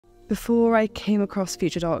Before I came across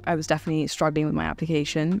FutureDoc, I was definitely struggling with my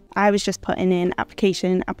application. I was just putting in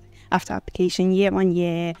application after application, year on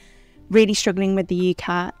year, really struggling with the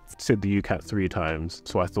UCAT. Said the UCAT 3 times,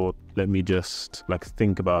 so I thought, let me just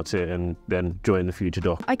think about it and then join the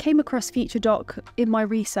FutureDoc. I came across FutureDoc in my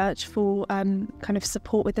research for kind of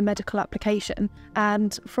support with the medical application,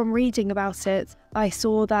 and from reading about it, I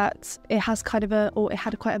saw that it has quite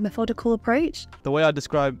a methodical approach. The way I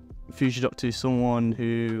describe FutureDoc to someone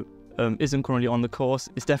who isn't currently on the course,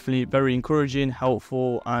 it's definitely very encouraging,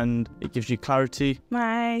 helpful, and it gives you clarity.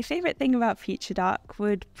 My favourite thing about FutureDoc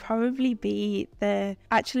would probably be the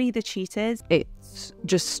tutors. It's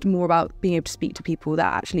just more about being able to speak to people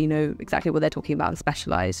that actually know exactly what they're talking about and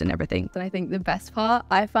specialise and everything. And I think the best part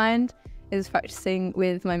I find is practicing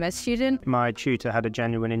with my med student. My tutor had a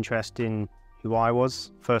genuine interest in who I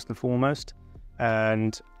was, first and foremost,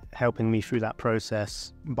 and helping me through that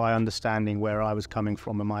process by understanding where I was coming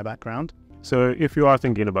from and my background. So if you are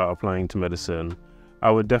thinking about applying to medicine,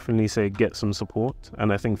 I would definitely say get some support.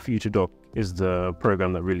 And I think FutureDoc is the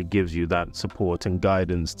program that really gives you that support and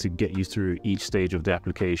guidance to get you through each stage of the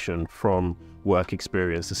application, from work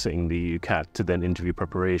experience to sitting the UCAT to then interview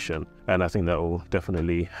preparation. And I think that will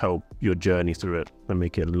definitely help your journey through it and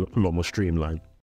make it a lot more streamlined.